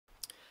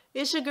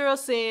It's your girl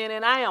Sin,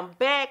 and I am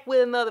back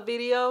with another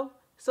video.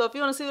 So if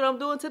you want to see what I'm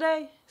doing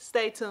today,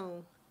 stay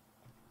tuned.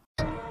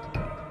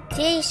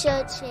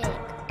 TshirtChick.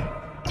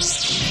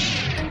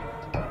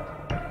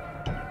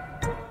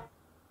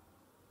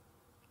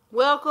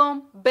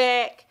 Welcome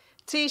back,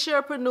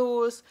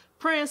 T-shirtpreneurs,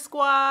 print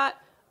squad,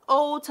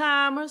 old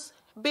timers,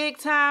 big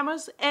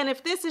timers, and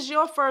if this is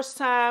your first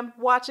time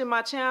watching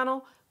my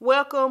channel,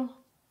 welcome,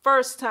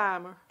 first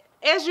timer.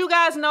 As you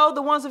guys know,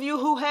 the ones of you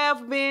who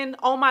have been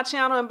on my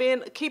channel and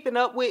been keeping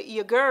up with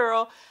your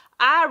girl,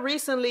 I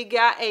recently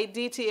got a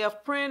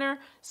DTF printer.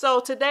 So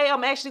today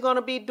I'm actually going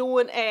to be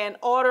doing an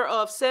order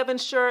of 7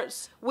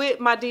 shirts with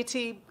my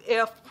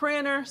DTF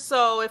printer.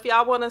 So if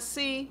y'all want to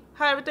see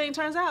how everything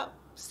turns out,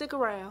 stick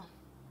around.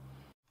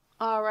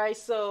 Alright,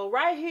 so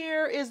right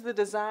here is the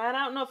design.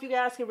 I don't know if you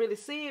guys can really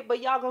see it,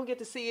 but y'all gonna get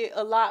to see it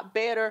a lot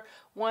better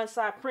once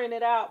I print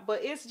it out.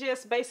 But it's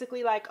just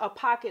basically like a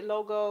pocket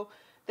logo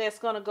that's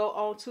gonna go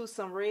onto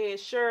some red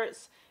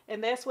shirts,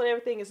 and that's what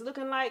everything is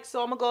looking like.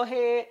 So I'm gonna go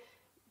ahead,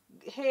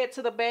 head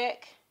to the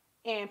back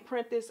and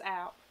print this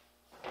out.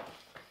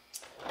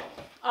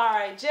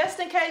 Alright, just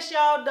in case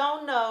y'all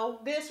don't know,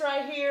 this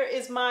right here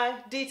is my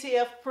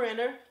DTF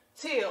printer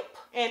tip,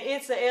 and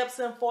it's an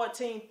Epson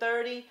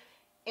 1430,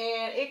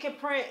 and it can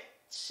print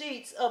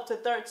sheets up to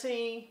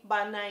 13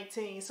 by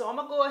 19. So I'm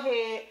gonna go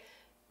ahead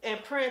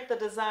and print the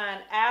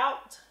design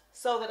out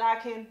so that I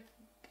can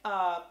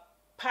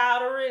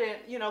powder it and,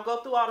 you know, go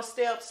through all the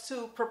steps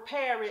to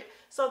prepare it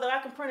so that I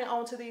can print it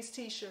onto these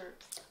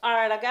t-shirts. All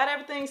right, I got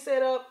everything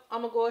set up.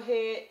 I'm gonna go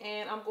ahead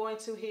and I'm going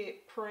to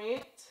hit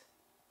print.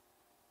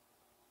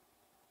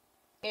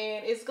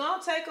 And it's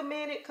gonna take a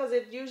minute because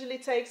it usually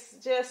takes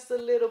just a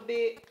little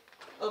bit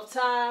of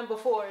time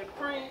before it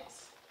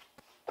prints.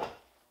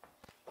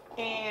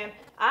 And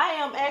I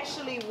am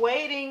actually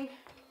waiting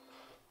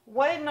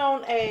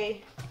on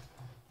a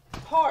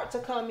part to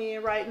come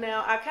in right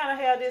now. I kind of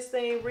have this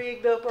thing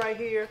rigged up right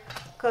here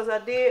because I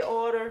did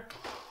order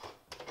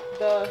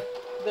the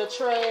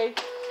tray,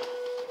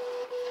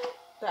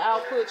 the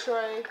output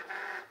tray.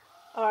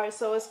 All right,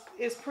 so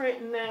it's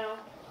printing now.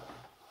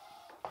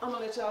 I'm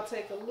gonna let y'all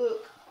take a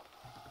look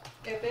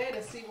at that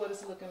and see what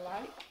it's looking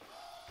like.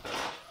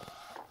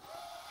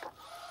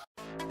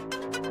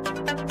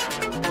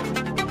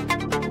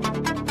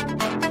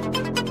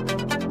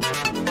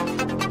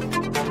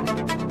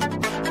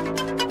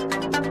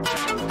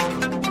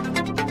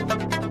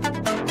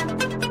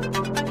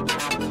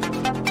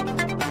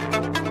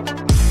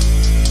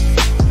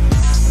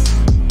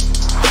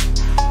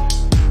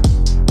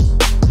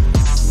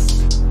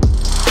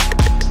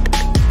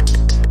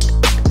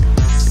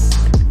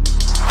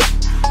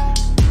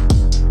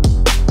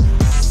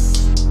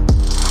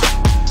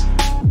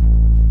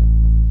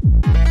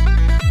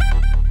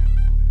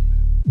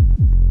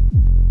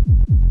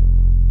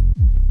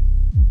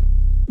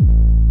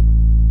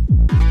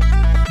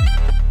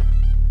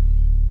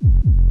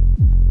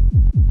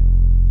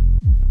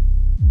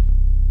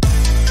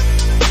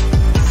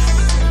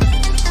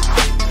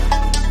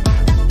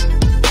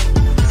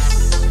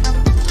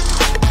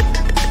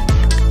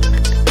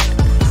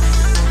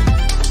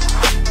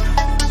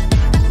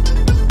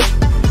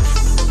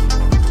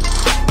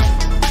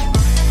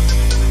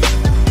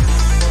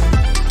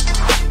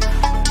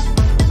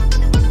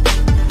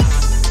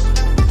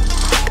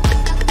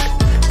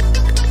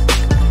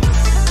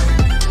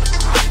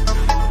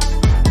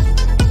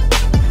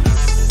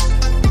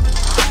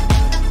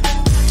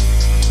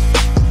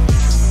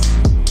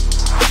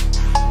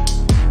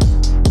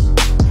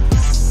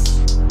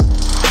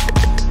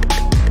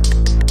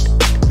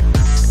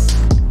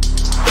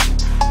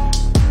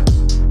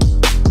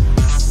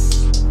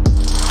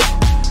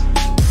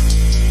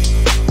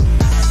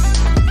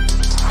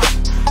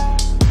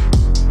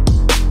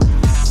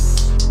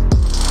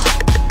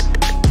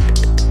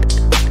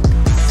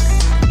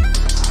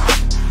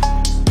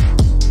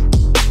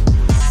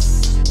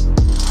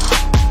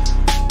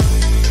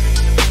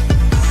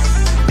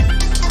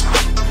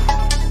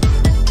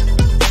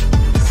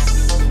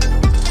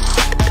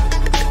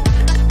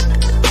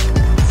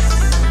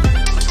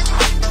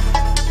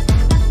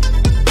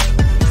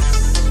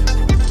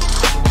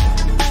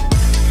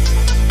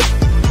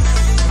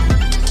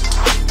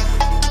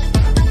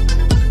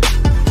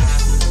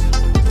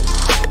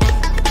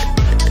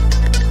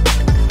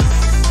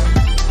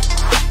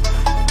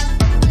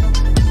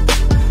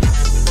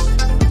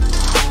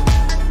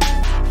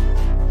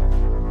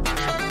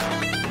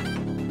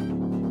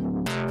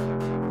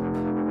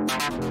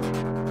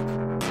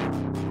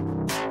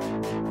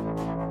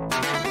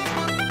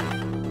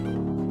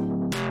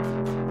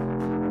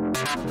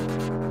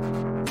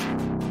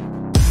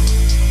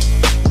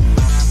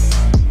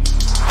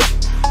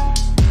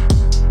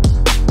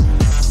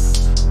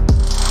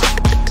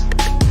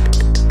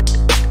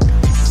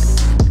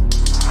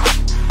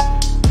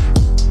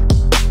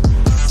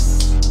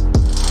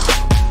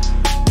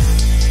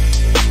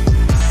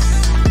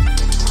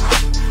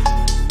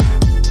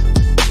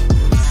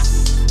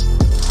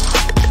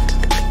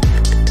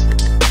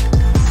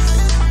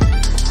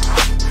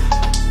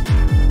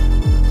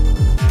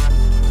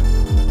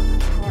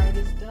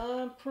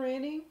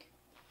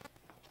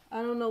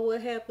 know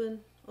what happened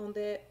on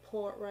that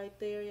part right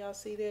there. Y'all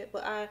see that?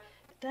 But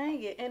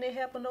dang it, and it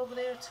happened over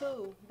there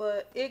too.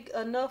 But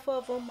enough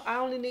of them. I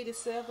only needed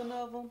 7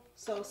 of them.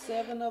 So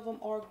 7 of them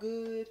are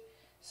good.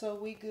 So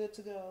we good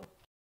to go.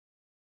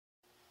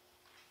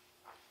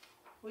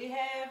 We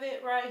have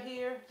it right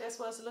here. That's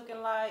what it's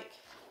looking like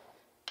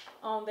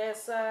on that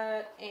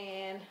side,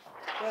 and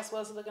that's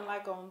what it's looking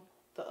like on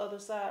the other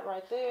side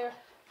right there.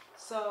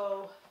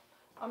 So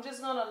I'm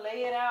just gonna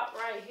lay it out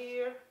right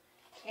here,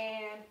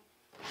 and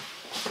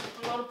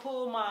I'm gonna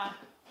pull my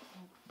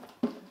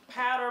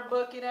powder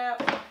bucket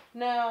out.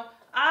 Now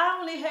I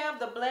only have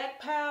the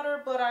black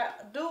powder, but I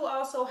do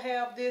also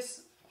have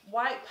this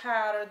white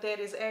powder that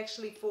is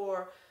actually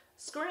for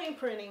screen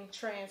printing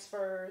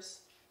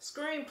transfers,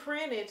 screen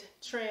printed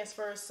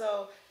transfers.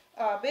 So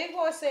Big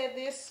Boy said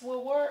this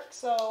will work,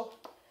 so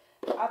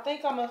I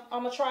think I'm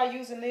gonna try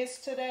using this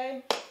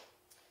today.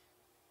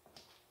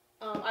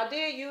 I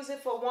did use it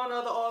for one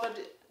other order.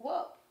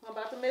 Whoa, I'm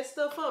about to mess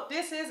stuff up.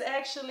 This is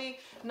actually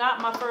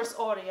not my first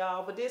order,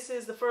 y'all, but this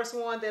is the first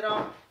one that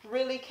I'm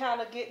really kind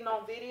of getting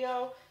on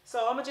video.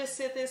 So I'm gonna just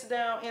sit this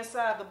down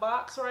inside the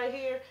box right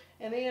here,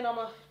 and then I'm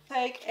gonna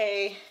take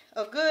a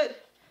good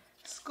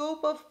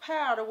scoop of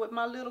powder with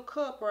my little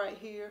cup right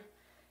here,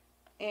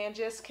 and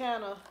just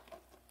kind of,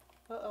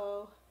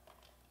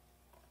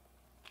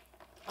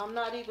 I'm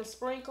not even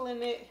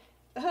sprinkling it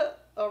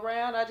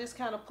around. I just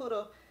kind of put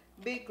a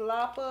big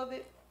glop of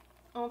it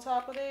on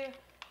top of there.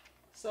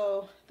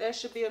 So that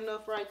should be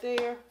enough right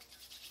there.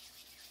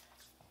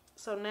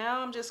 So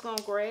now I'm just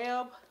gonna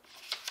grab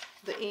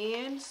the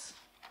ends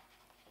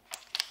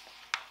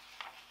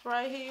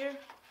right here.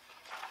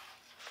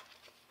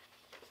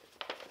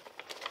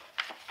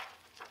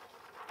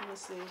 Let me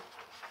see.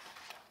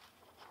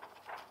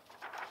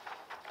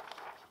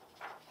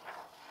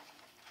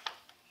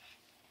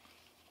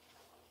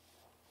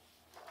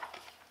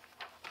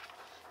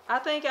 I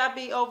think I'd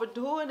be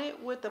overdoing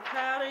it with the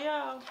powder,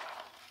 y'all.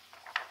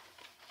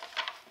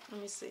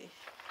 Let me see.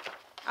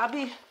 I'll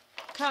be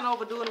kind of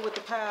overdoing it with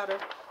the powder.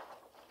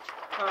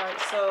 All right,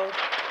 so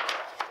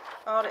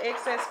all the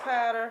excess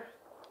powder,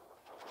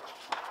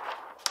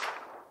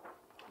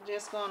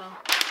 just gonna,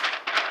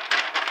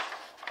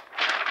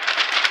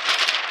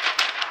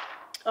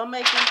 I'm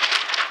making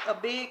a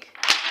big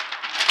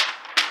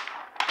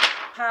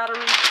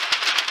powdery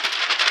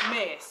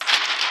mess.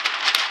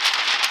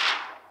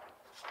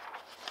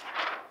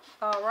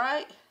 All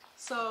right,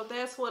 so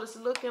that's what it's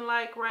looking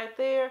like right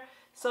there.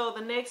 So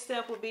the next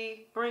step would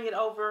be bring it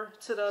over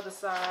to the other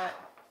side.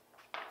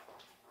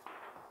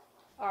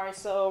 All right,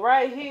 so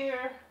right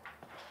here,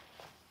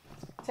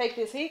 take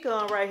this heat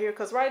gun right here,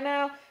 because right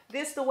now,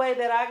 this is the way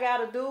that I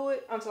gotta do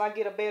it until I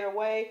get a better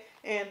way,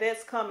 and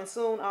that's coming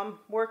soon. I'm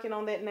working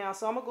on that now,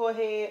 so I'm gonna go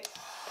ahead.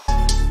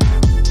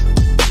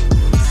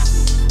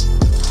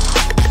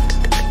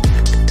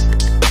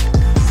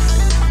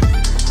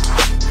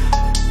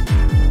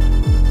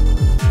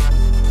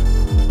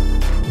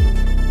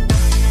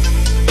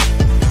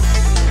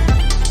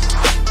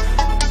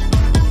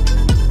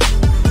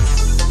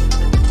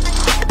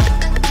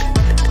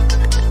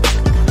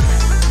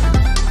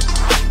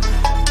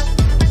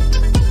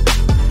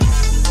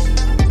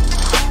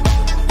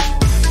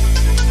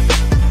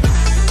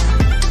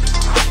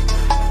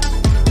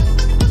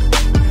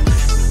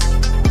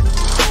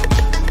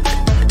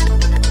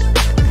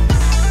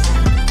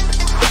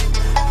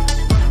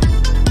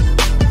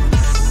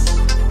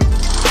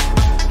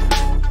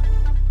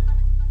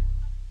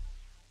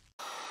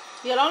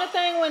 Yeah, the only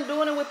thing when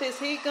doing it with this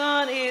heat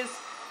gun is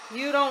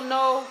you don't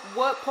know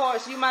what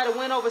parts. You might have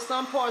went over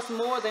some parts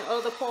more than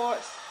other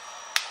parts.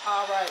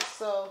 All right,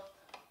 so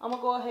I'm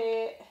gonna go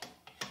ahead,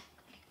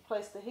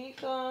 place the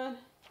heat gun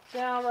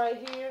down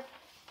right here,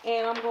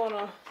 and I'm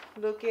gonna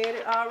look at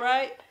it. All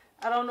right,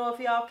 I don't know if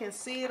y'all can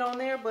see it on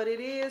there, but it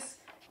is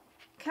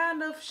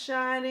kind of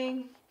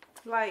shining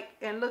like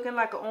and looking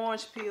like an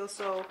orange peel.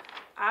 So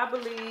I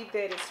believe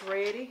that it's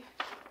ready.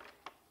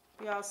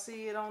 Y'all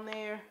see it on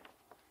there?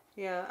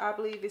 Yeah, I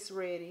believe it's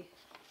ready.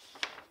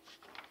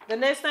 The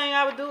next thing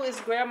I would do is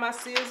grab my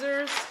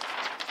scissors,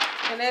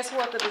 and that's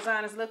what the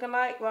design is looking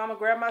like. Well, I'm gonna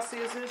grab my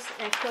scissors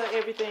and cut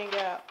everything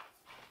out.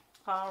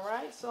 All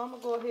right, so I'm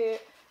gonna go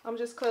ahead. I'm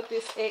just cut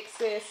this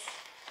excess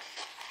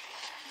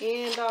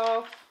end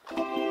off.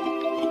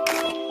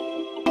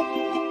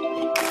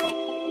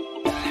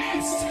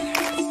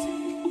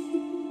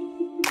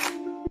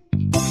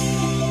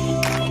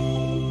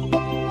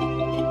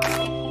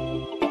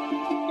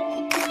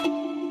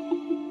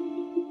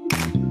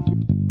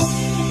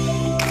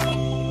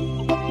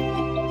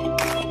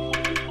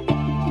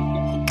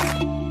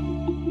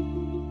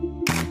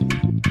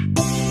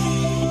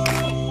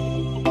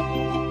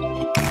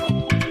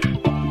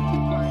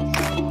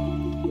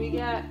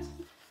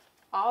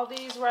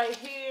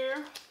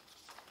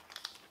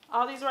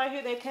 All these right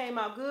here, they came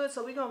out good,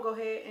 so we're gonna go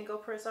ahead and go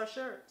press our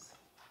shirts.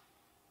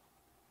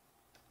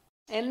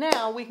 And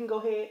now we can go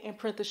ahead and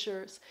print the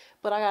shirts,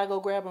 but I gotta go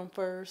grab them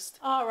first.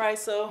 All right,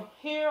 so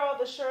here are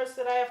the shirts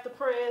that I have to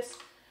press.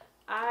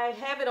 I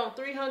have it on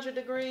 300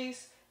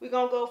 degrees. We're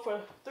going to go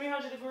for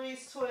 300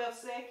 degrees, 12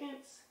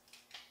 seconds.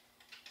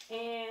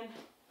 And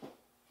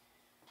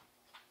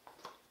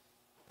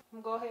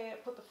I'm going to go ahead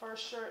and put the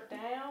first shirt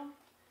down.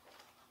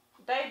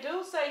 They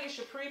do say you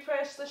should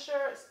pre-press the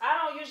shirts. I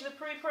don't usually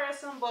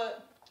pre-press them,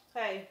 but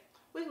hey,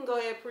 we can go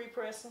ahead and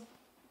pre-press them.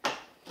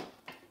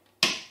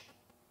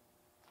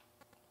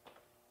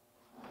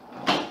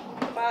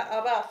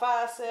 About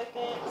 5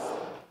 seconds.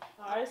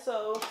 Alright,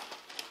 so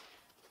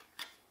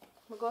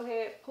I'm going to go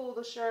ahead and pull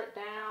the shirt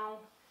down.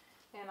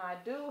 And I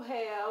do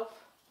have,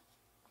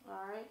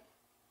 alright,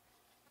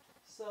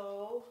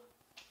 so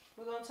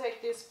we're going to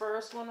take this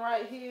first one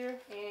right here,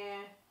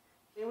 and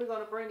then we're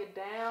going to bring it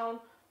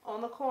down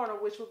on the corner,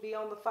 which will be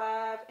on the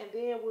 5, and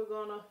then we're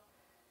going to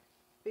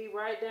be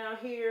right down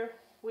here,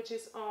 which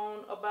is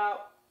on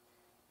about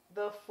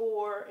the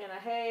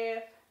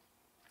 4.5.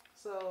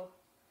 So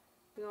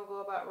we're going to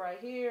go about right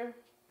here.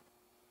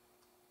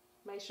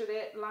 Make sure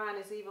that line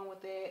is even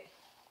with that.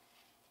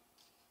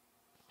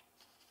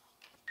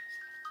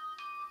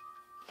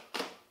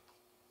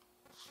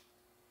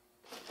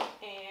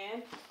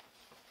 And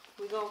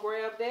we're going to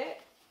grab that,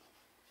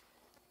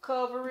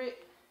 cover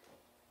it,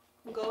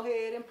 and go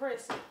ahead and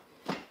press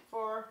it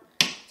for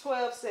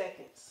 12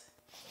 seconds.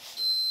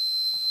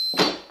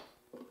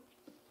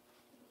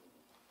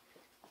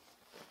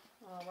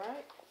 All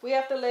right. We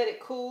have to let it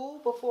cool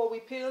before we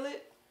peel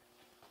it.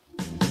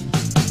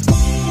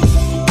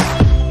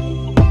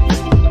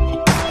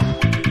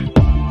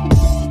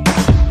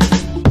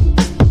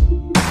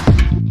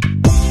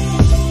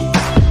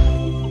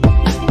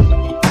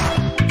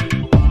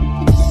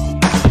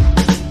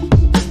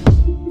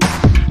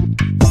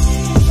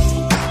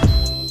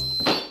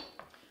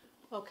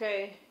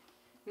 Okay,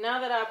 now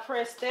that I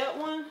pressed that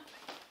one,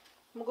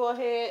 I'm going to go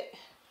ahead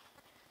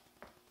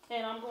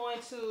and I'm going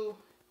to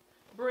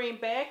bring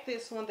back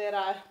this one that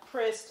I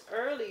pressed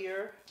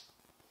earlier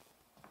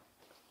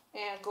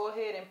and go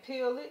ahead and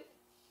peel it.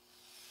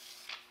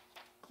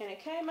 And it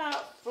came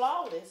out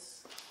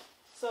flawless.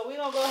 So we're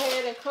going to go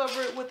ahead and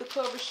cover it with the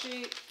cover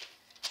sheet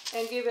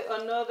and give it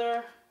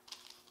another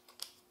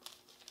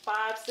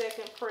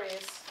 5-second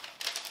press.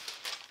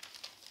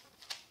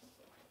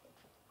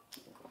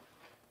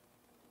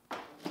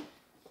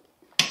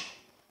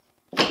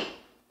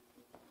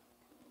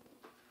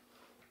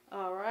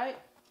 Alright,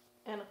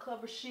 and the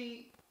cover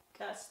sheet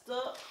got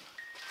stuck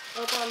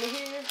up under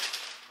here,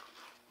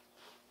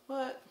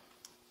 but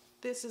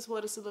this is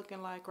what it's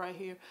looking like right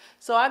here.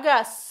 So I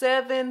got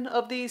 7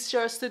 of these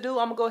shirts to do.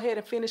 I'm gonna go ahead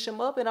and finish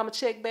them up, and I'm gonna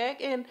check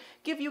back and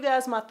give you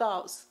guys my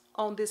thoughts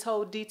on this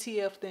whole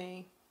DTF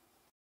thing.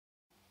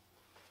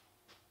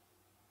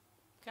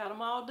 Got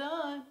them all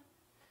done.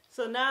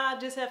 So now I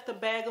just have to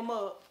bag them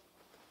up.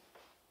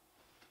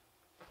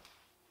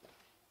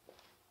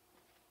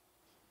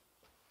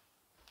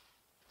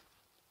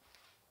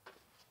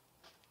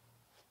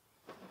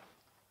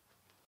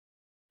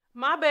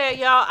 My bad,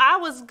 y'all. I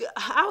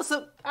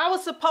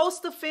was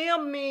supposed to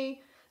film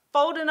me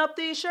folding up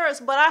these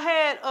shirts, but I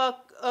had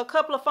a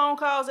couple of phone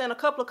calls and a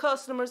couple of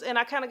customers, and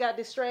I kind of got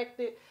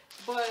distracted.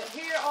 But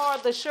here are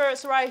the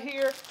shirts right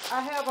here.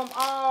 I have them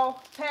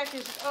all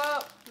packaged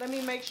up. Let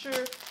me make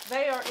sure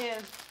they are in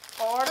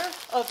order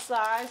of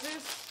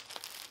sizes.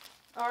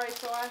 All right,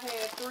 so I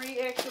had 3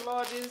 extra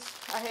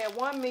larges. I had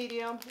 1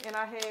 medium, and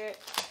I had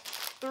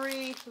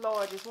 3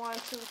 larges. 1, 2,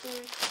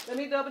 3. Let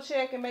me double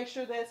check and make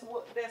sure that's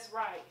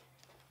right.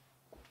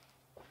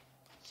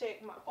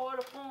 Check my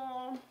order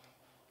form.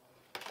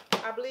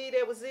 I believe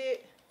that was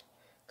it,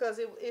 because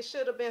it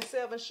should have been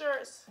 7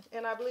 shirts,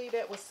 and I believe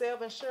that was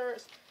 7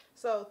 shirts.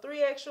 So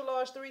 3 extra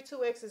large, 3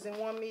 2X's, and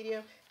 1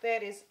 medium.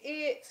 That is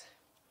it.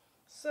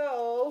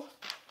 So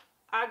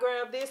I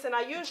grabbed this, and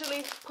I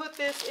usually put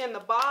this in the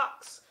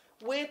box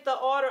with the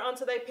order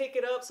until they pick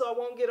it up, so I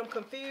won't get them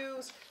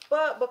confused.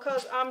 But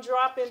because I'm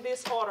dropping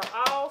this order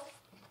off,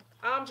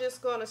 I'm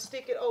just gonna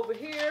stick it over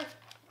here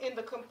in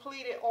the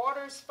completed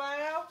orders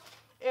file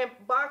and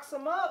box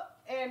them up,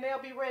 and they'll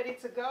be ready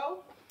to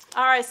go.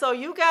 All right, so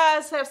you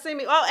guys have seen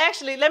me. Oh,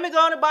 actually, let me go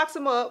on and box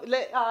them up.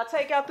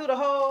 Take out through the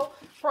whole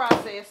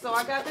process. So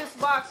I got this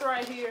box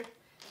right here,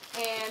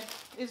 and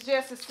it's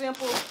just as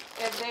simple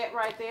as that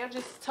right there.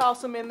 Just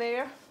toss them in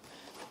there.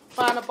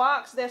 Find a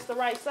box that's the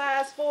right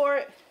size for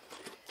it.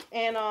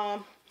 And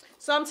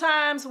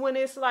sometimes when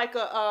it's like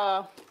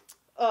a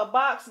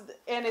box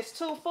and it's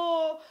too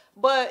full,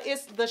 but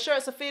the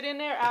shirts will fit in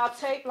there, I'll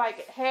tape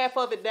like half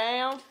of it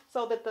down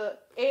so that the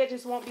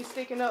edges won't be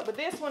sticking up. But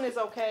this one is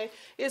okay.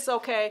 It's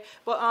okay.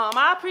 But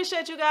I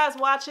appreciate you guys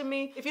watching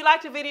me. If you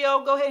liked the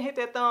video, go ahead and hit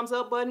that thumbs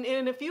up button.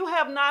 And if you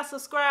have not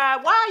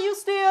subscribed, why are you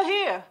still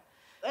here?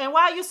 And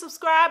while you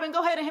subscribing,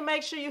 go ahead and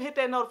make sure you hit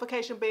that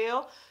notification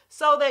bell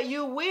so that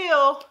you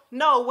will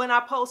know when I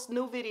post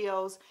new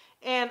videos.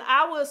 And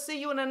I will see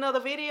you in another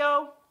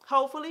video,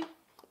 hopefully.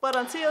 But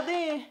until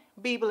then,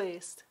 be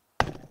blessed.